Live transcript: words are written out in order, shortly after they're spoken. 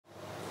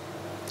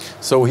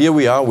So here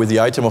we are with the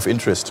item of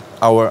interest,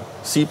 our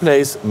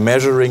C-Place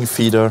measuring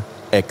feeder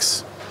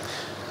X.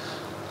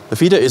 The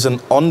feeder is an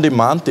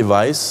on-demand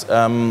device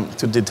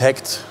to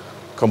detect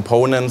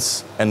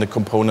components and the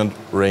component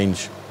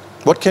range.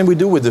 What can we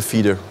do with the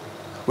feeder?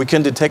 We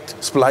can detect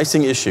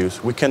splicing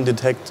issues, we can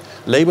detect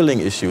labeling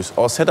issues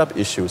or setup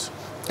issues.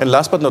 And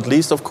last but not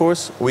least, of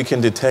course, we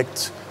can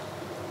detect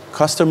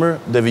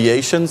customer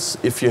deviations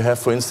if you have,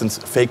 for instance,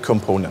 fake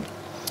component.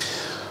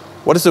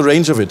 What is the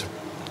range of it?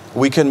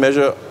 We can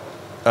measure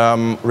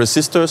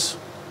resistors,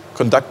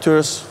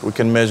 conductors, we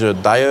can measure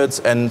diodes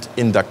and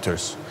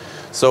inductors.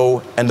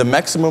 So, and the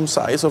maximum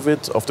size of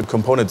it, of the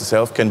component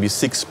itself, can be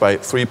 6 by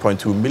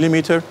 3.2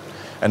 millimeter,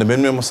 and the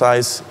minimum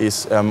size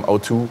is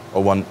 0.2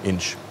 or 1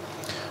 inch.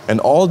 And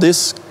all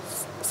this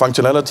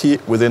functionality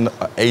within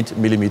an 8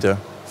 millimeter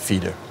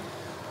feeder.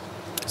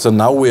 So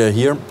now we are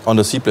here on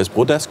the C-Place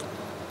Pro Desk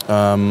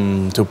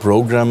to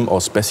program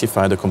or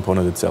specify the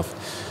component itself.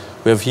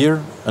 We have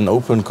here an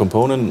open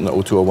component,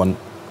 an 0201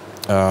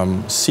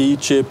 C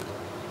chip.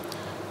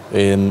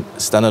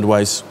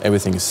 Standard-wise,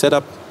 everything is set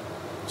up.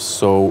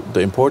 So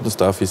the important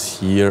stuff is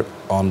here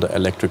on the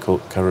electrical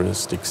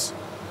characteristics.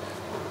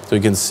 So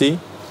you can see,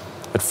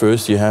 at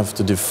first you have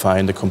to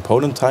define the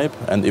component type,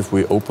 and if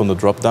we open the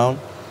drop-down,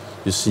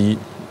 you see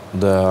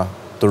the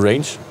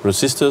range,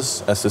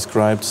 resistors as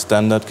described,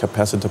 standard,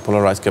 capacitor,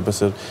 polarized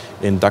capacitor,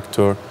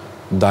 inductor,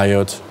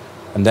 diode,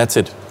 and that's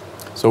it.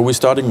 So we're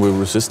starting with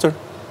resistor,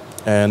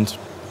 and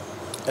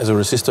as a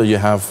resistor you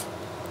have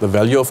the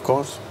value, of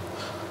course,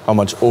 how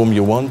much ohm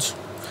you want,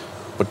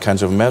 what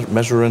kinds of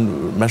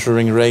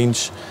measuring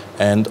range,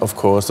 and of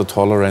course the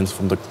tolerance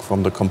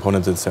from the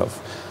component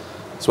itself.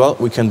 As well,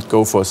 we can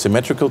go for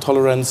symmetrical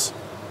tolerance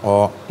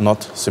or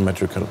not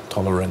symmetrical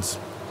tolerance.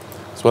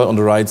 As well, on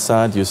the right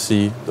side you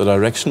see the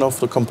direction of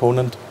the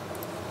component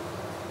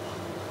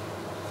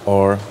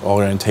or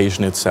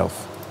orientation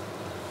itself.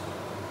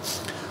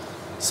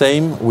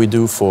 Same we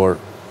do for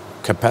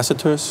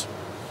capacitors.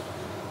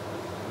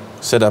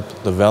 Set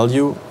up the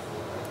value,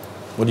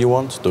 what do you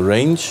want, the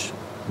range,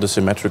 the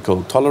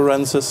symmetrical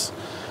tolerances,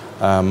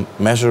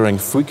 measuring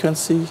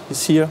frequency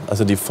is here as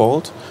a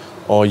default,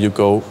 or you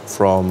go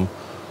from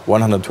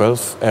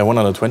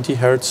 120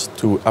 hertz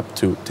to up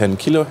to 10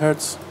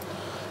 kilohertz,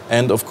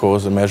 and of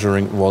course the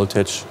measuring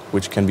voltage,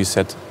 which can be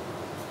set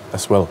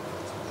as well.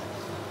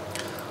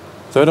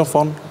 Third of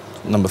one,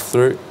 number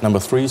three,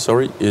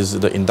 is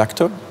the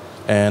inductor,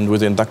 and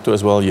with the inductor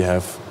as well you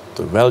have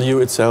the value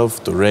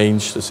itself, the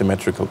range, the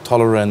symmetrical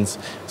tolerance,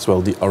 as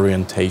well the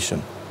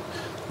orientation.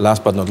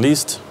 Last but not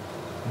least,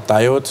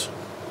 diode.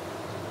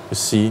 You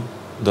see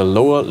the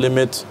lower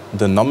limit,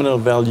 the nominal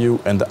value,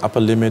 and the upper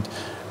limit,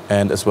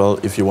 and as well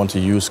if you want to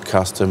use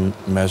custom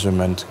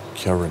measurement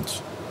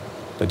current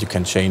that you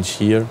can change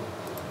here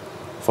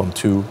from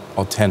 2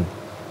 or 10.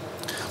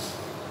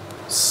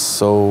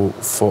 So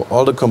for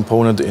all the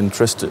component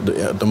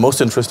the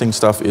most interesting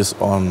stuff is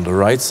on the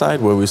right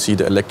side where we see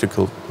the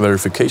electrical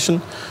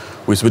verification.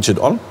 We switch it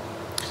on,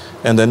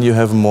 and then you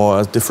have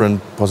more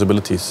different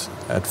possibilities.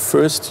 At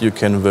first you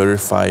can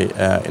verify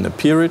in a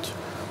period,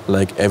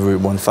 like every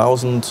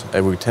 1,000,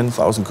 every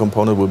 10,000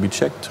 component will be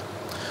checked.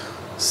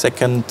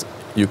 Second,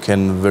 you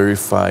can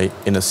verify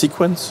in a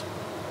sequence,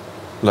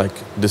 like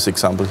this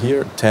example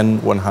here,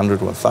 10,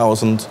 100,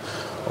 1,000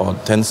 or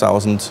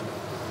 10,000.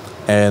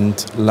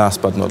 And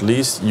last but not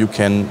least, you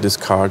can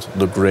discard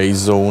the gray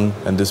zone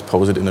and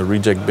dispose it in a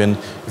reject bin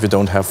if you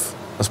don't have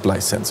a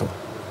splice sensor.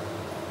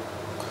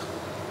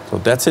 So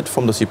that's it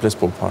from the C-Place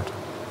Pro part.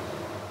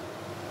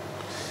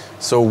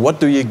 So what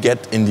do you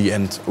get in the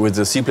end with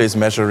the C-Place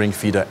measuring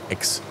feeder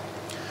X?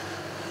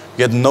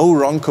 You get no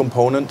wrong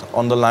component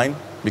on the line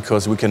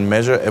because we can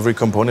measure every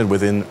component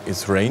within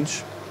its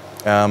range.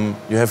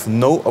 You have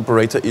no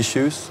operator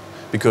issues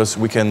because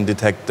we can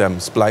detect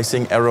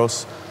splicing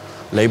errors,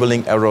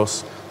 labeling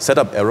errors,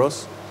 setup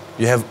errors.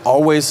 You have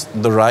always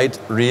the right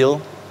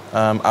reel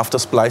after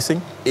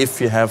splicing if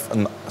you have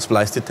a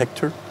splice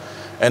detector.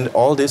 And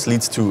all this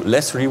leads to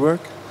less rework,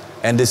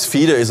 and this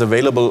feeder is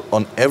available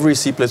on every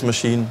C-Place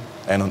machine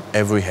and on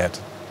every head.